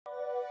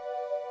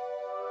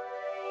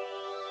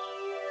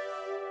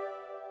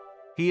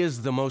He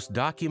is the most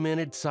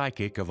documented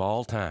psychic of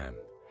all time,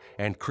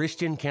 and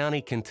Christian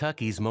County,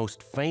 Kentucky's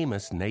most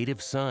famous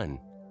native son.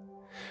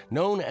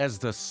 Known as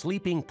the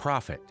sleeping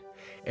prophet,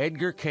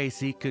 Edgar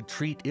Cayce could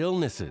treat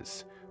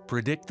illnesses,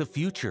 predict the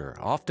future,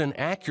 often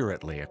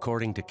accurately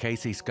according to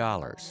Cayce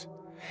scholars,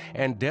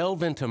 and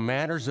delve into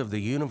matters of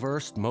the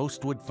universe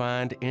most would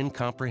find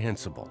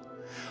incomprehensible,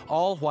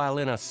 all while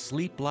in a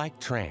sleep-like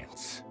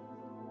trance.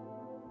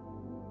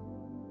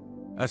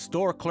 A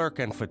store clerk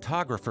and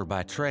photographer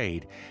by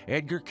trade,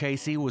 Edgar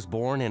Cayce was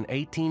born in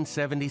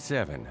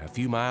 1877, a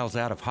few miles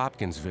out of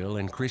Hopkinsville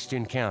in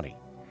Christian County.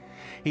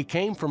 He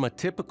came from a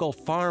typical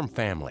farm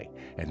family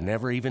and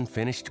never even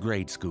finished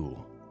grade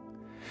school.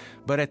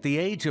 But at the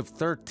age of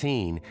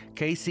 13,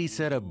 Cayce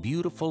said a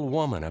beautiful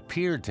woman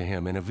appeared to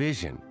him in a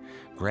vision,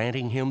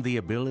 granting him the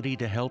ability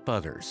to help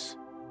others.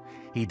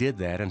 He did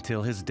that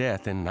until his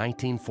death in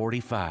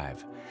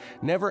 1945,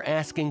 never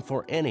asking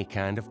for any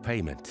kind of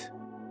payment.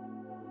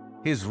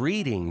 His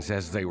readings,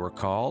 as they were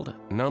called,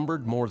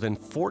 numbered more than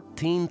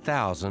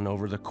 14,000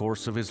 over the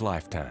course of his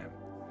lifetime.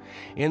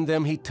 In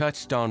them, he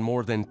touched on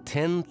more than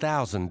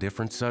 10,000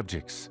 different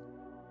subjects.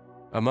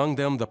 Among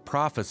them, the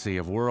prophecy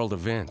of world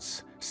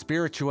events,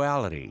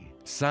 spirituality,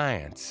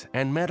 science,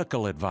 and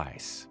medical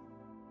advice.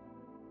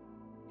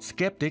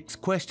 Skeptics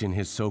question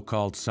his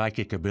so-called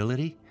psychic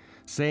ability,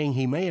 saying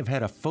he may have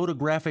had a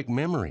photographic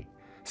memory,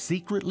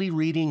 secretly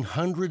reading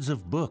hundreds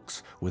of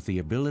books with the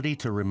ability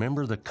to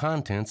remember the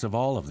contents of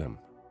all of them.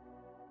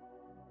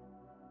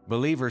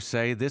 Believers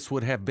say this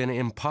would have been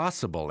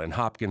impossible in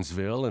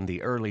Hopkinsville in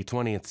the early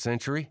 20th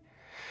century.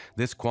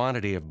 This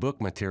quantity of book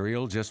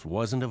material just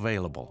wasn't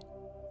available.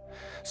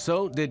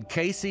 So, did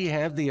Cayce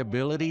have the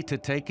ability to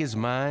take his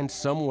mind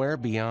somewhere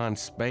beyond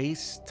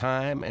space,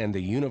 time, and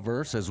the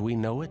universe as we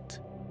know it?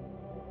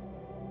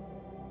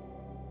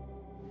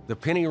 The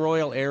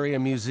Pennyroyal Area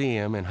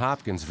Museum in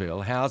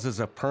Hopkinsville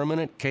houses a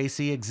permanent Cayce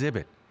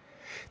exhibit.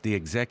 The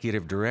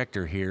executive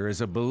director here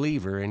is a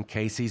believer in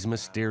Cayce's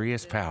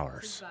mysterious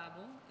powers.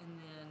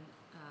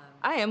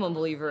 I am a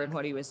believer in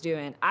what he was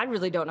doing. I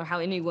really don't know how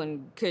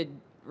anyone could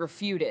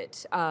refute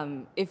it.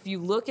 If you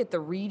look at the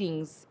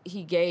readings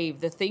he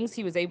gave, the things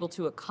he was able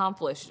to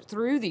accomplish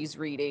through these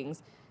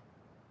readings,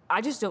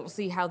 I just don't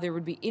see how there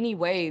would be any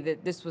way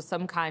that this was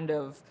some kind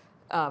of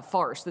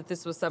farce, that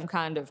this was some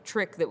kind of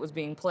trick that was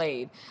being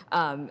played.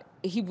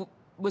 He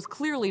was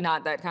clearly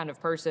not that kind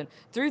of person.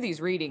 Through these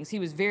readings, he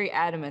was very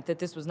adamant that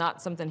this was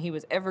not something he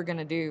was ever going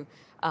to do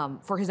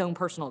for his own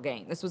personal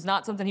gain. This was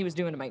not something he was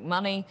doing to make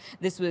money.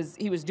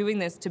 He was doing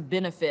this to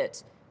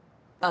benefit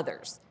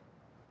others.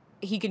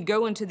 He could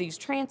go into these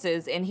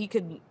trances and he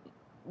could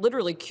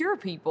literally cure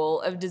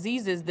people of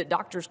diseases that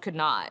doctors could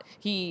not.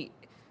 He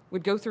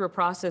would go through a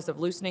process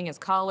of loosening his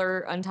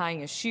collar,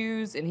 untying his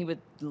shoes, and he would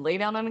lay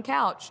down on a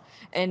couch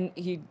and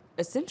he'd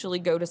essentially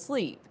go to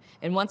sleep.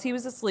 And once he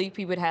was asleep,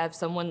 he would have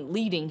someone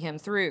leading him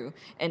through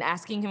and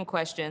asking him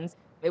questions.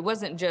 It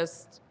wasn't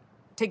just,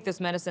 take this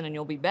medicine and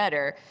you'll be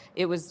better.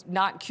 It was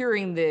not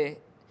curing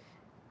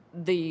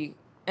the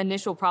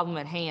initial problem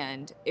at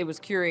hand. It was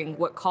curing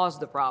what caused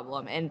the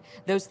problem. And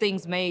those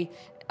things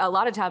a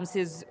lot of times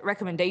his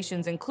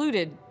recommendations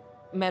included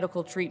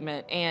medical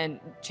treatment and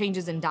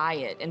changes in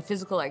diet and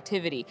physical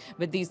activity,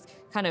 but these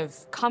kind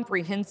of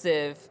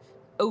comprehensive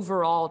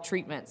overall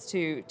treatments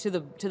to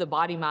the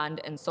body,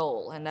 mind, and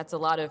soul. And that's a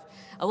lot of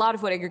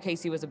what Edgar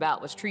Cayce was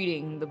about, was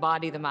treating the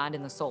body, the mind,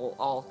 and the soul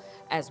all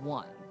as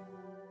one.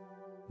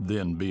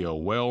 Then be a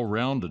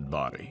well-rounded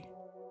body.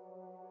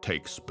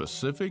 Take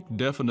specific,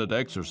 definite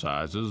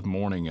exercises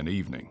morning and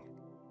evening.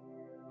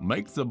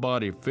 Make the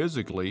body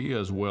physically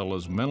as well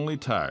as mentally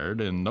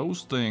tired in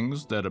those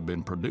things that have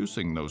been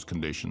producing those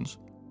conditions,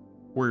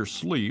 where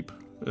sleep,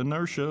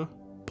 inertia,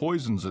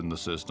 poisons in the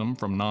system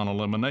from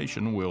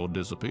non-elimination will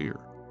disappear.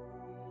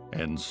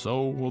 And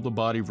so will the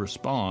body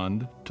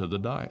respond to the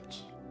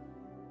diets.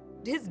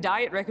 His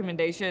diet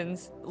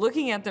recommendations,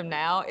 looking at them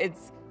now,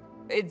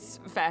 it's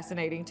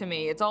fascinating to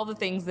me. It's all the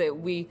things that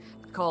we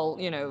call,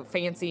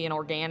 fancy and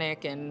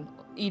organic, and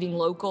eating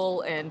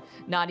local and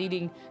not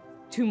eating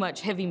too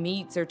much heavy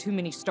meats or too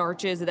many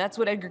starches. That's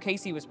what Edgar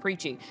Cayce was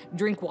preaching.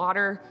 Drink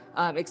water,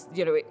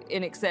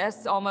 in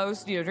excess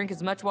almost. Drink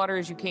as much water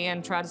as you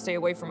can. Try to stay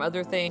away from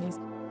other things.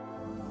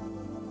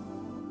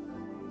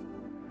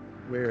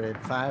 We're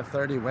at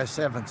 530 West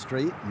 7th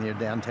Street near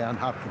downtown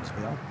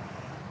Hopkinsville.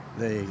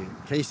 The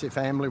Cayce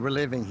family were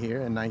living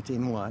here in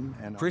 1901.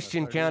 And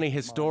Christian County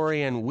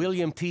historian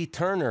William T.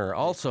 Turner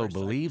also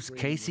believes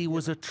Cayce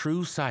was a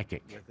true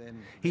psychic.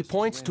 He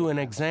points to an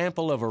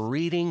example of a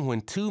reading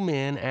when two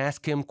men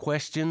asked him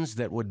questions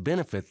that would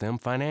benefit them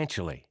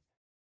financially.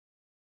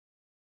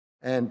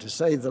 And to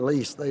say the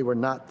least, they were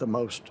not the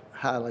most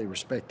highly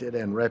respected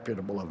and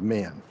reputable of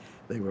men.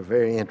 They were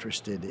very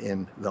interested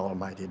in the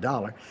almighty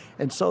dollar.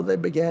 And so they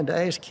began to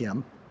ask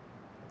him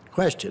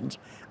questions.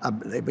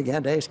 They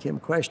began to ask him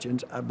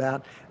questions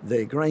about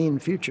the grain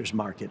futures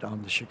market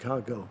on the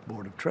Chicago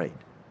Board of Trade.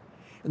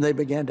 And they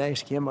began to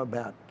ask him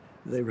about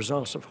the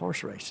results of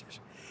horse races.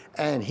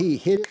 And he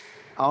hit it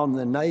on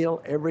the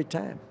nail every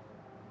time.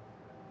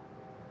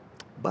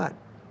 But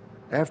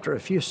after a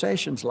few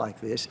sessions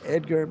like this,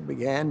 Edgar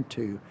began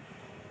to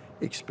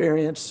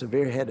experience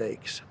severe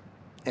headaches.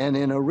 And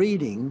in a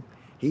reading,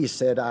 he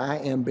said, I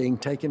am being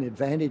taken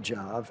advantage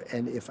of,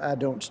 and if I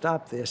don't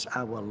stop this,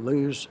 I will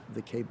lose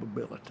the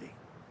capability.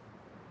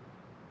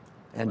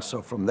 And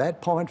so from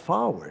that point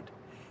forward,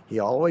 he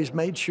always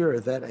made sure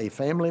that a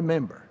family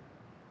member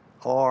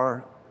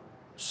or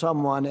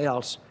someone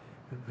else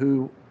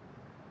who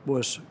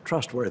was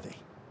trustworthy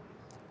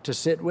to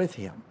sit with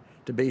him,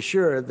 to be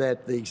sure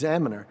that the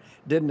examiner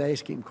didn't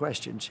ask him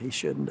questions he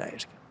shouldn't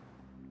ask.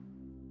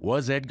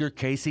 Was Edgar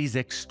Cayce's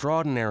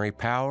extraordinary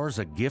powers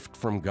a gift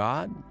from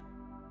God?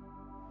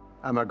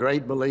 I'm a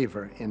great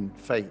believer in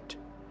fate.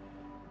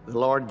 The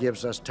Lord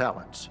gives us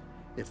talents.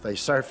 If they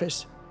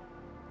surface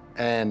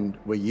and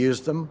we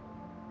use them,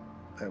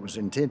 that was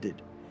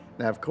intended.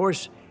 Now, of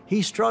course,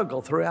 he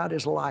struggled throughout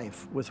his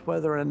life with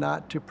whether or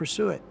not to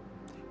pursue it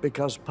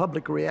because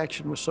public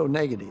reaction was so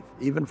negative,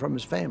 even from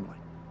his family,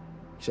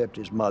 except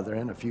his mother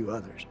and a few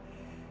others.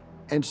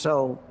 And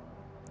so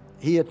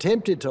he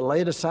attempted to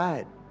lay it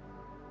aside,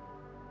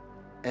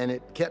 and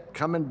it kept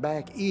coming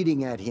back,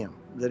 eating at him,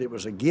 that it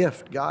was a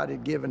gift God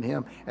had given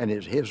him, and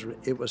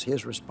it was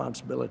his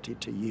responsibility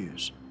to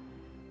use.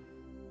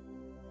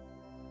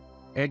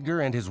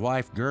 Edgar and his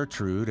wife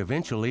Gertrude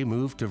eventually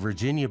moved to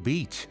Virginia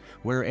Beach,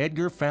 where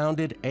Edgar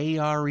founded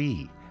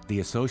A.R.E, the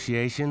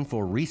Association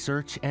for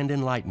Research and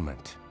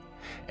Enlightenment.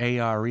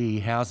 A.R.E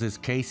houses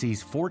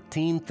Cayce's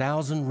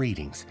 14,000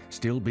 readings,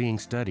 still being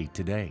studied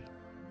today.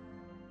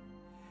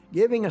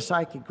 Giving a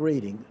psychic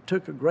reading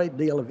took a great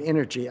deal of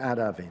energy out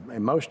of him,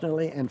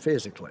 emotionally and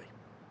physically.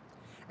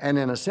 And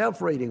in a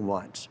self-reading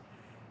once,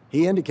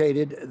 he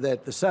indicated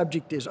that the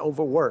subject is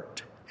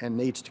overworked and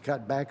needs to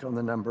cut back on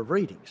the number of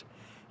readings.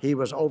 He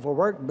was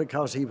overworked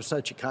because he was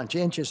such a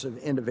conscientious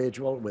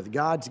individual with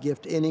God's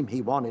gift in him.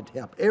 He wanted to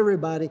help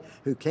everybody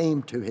who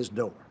came to his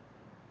door.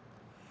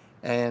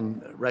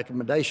 And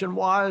recommendation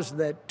was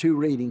that 2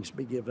 readings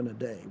be given a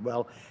day.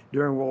 Well,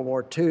 during World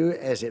War II,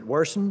 as it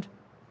worsened,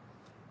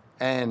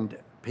 and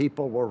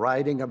people were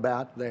writing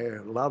about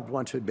their loved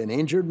ones who'd been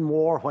injured in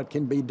war, what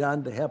can be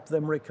done to help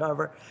them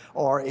recover,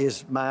 or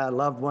is my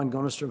loved one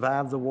going to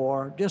survive the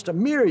war? Just a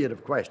myriad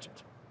of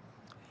questions.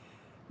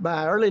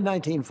 By early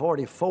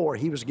 1944,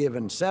 he was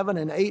given 7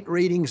 and 8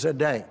 readings a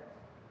day.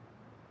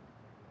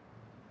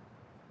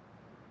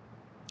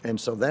 And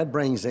so that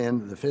brings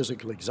in the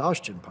physical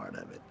exhaustion part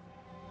of it.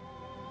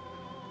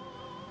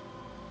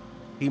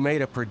 He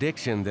made a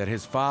prediction that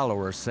his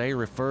followers say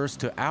refers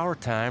to our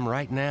time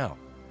right now.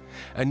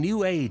 A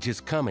new age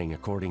is coming,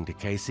 according to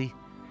Cayce,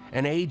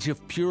 an age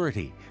of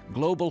purity,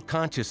 global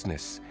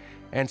consciousness,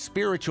 and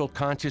spiritual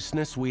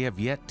consciousness we have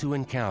yet to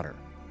encounter.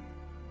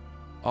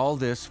 All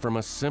this from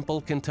a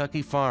simple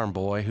Kentucky farm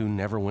boy who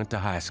never went to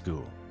high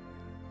school.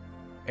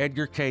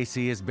 Edgar Cayce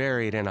is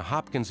buried in a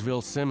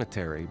Hopkinsville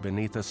cemetery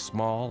beneath a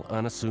small,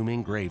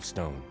 unassuming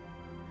gravestone.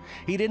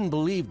 He didn't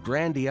believe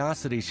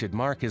grandiosity should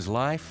mark his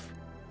life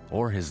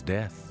or his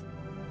death.